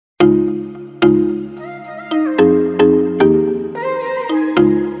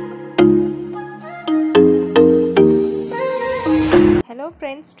Hello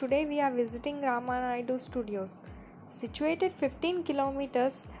friends, today we are visiting Rama Naidu studios, situated 15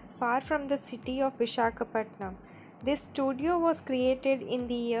 kilometers far from the city of Visakhapatnam. This studio was created in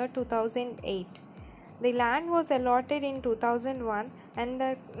the year 2008. The land was allotted in 2001 and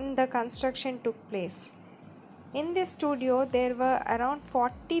the construction took place. In this studio, there were around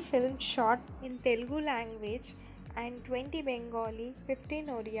 40 films shot in Telugu language and 20 Bengali, 15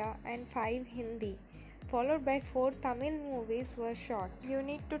 Oriya and 5 Hindi, followed by 4 Tamil movies were shot. You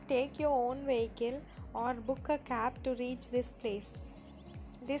need to take your own vehicle or book a cab to reach this place.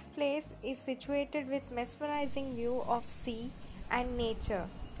 This place is situated with mesmerizing view of sea and nature.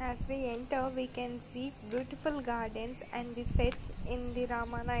 As we enter, we can see beautiful gardens and the sets in the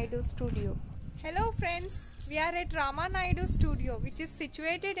Rama Naidu studio. Hello friends, we are at Rama Naidu studio, which is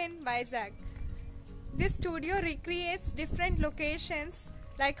situated in Vizag. This studio recreates different locations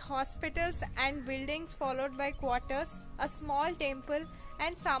like hospitals and buildings, followed by quarters, a small temple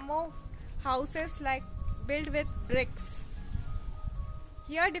and some more houses like built with bricks.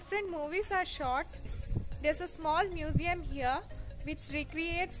 Here different movies are shot. There's a small museum here which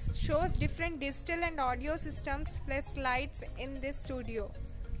shows different digital and audio systems plus lights in this studio.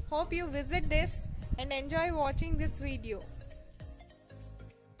 Hope you visit this and enjoy watching this video.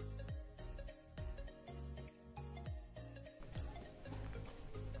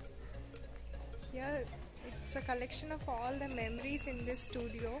 Here it's a collection of all the memories in this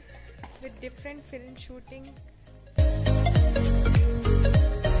studio with different film shooting.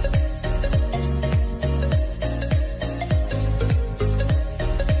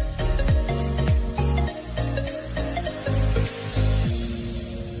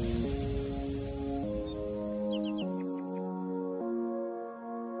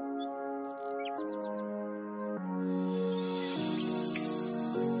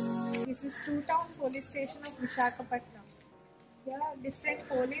 This is two-town police station of Visakhapatnam. Here different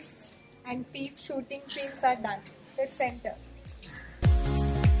police and thief shooting scenes are done. Let's enter.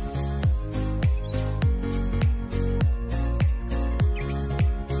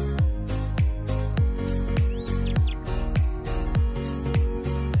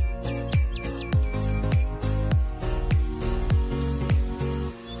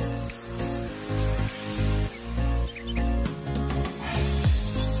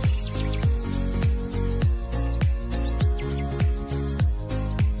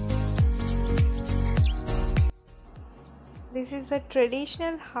 This is a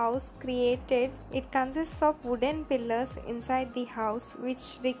traditional house created. It consists of wooden pillars inside the house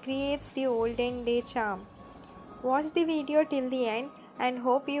which recreates the olden day charm. Watch the video till the end and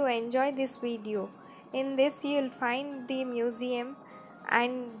hope you enjoy this video. In this you will find the museum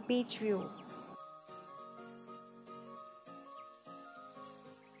and beach view.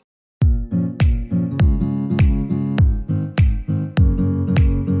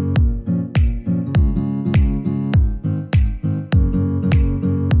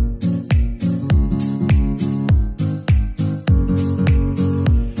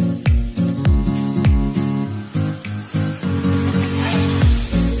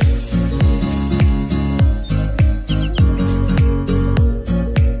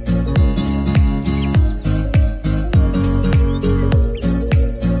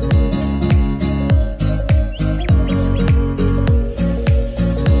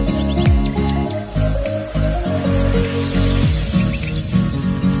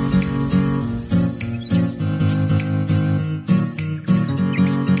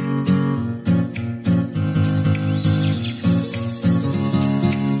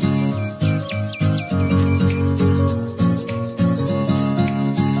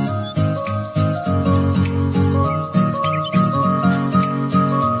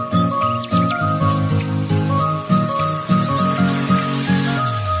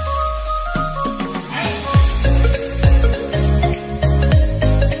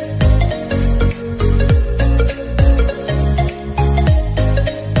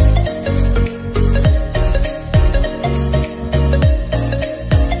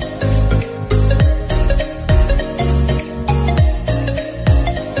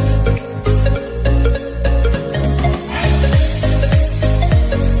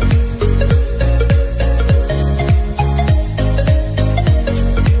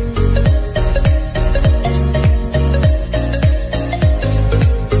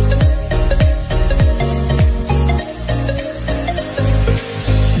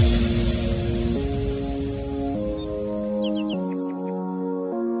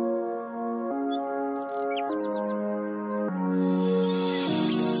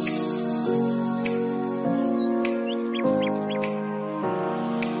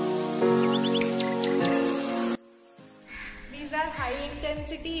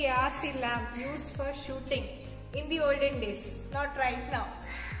 RC lamp used for shooting in the olden days, not right now.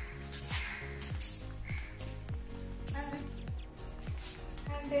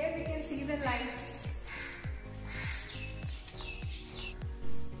 And there we can see the lights.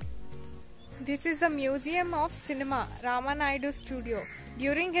 This is the Museum of Cinema, Rama Naidu studio.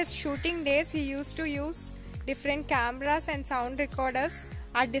 During his shooting days, he used to use different cameras and sound recorders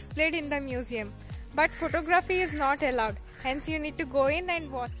are displayed in the museum. But photography is not allowed, hence you need to go in and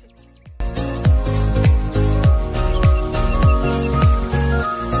watch it.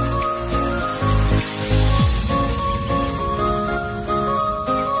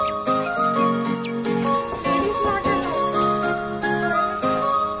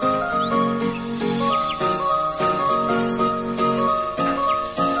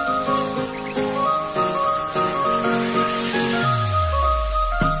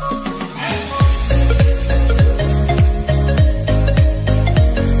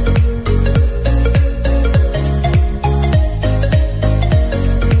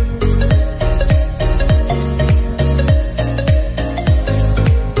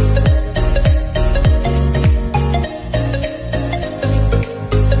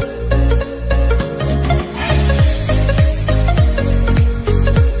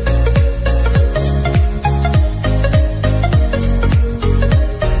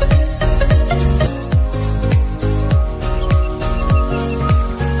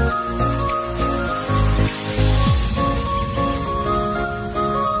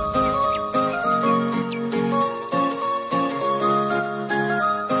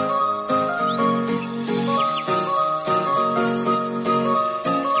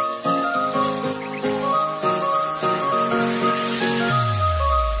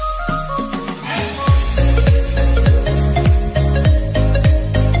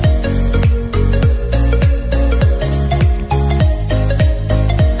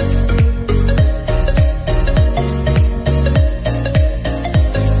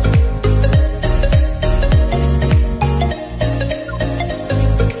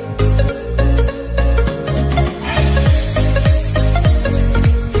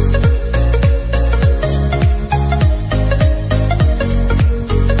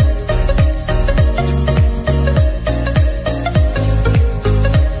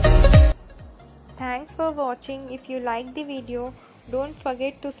 Thanks for watching. If you like the video, don't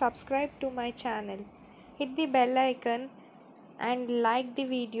forget to subscribe to my channel. Hit the bell icon and like the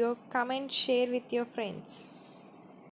video, comment, share with your friends.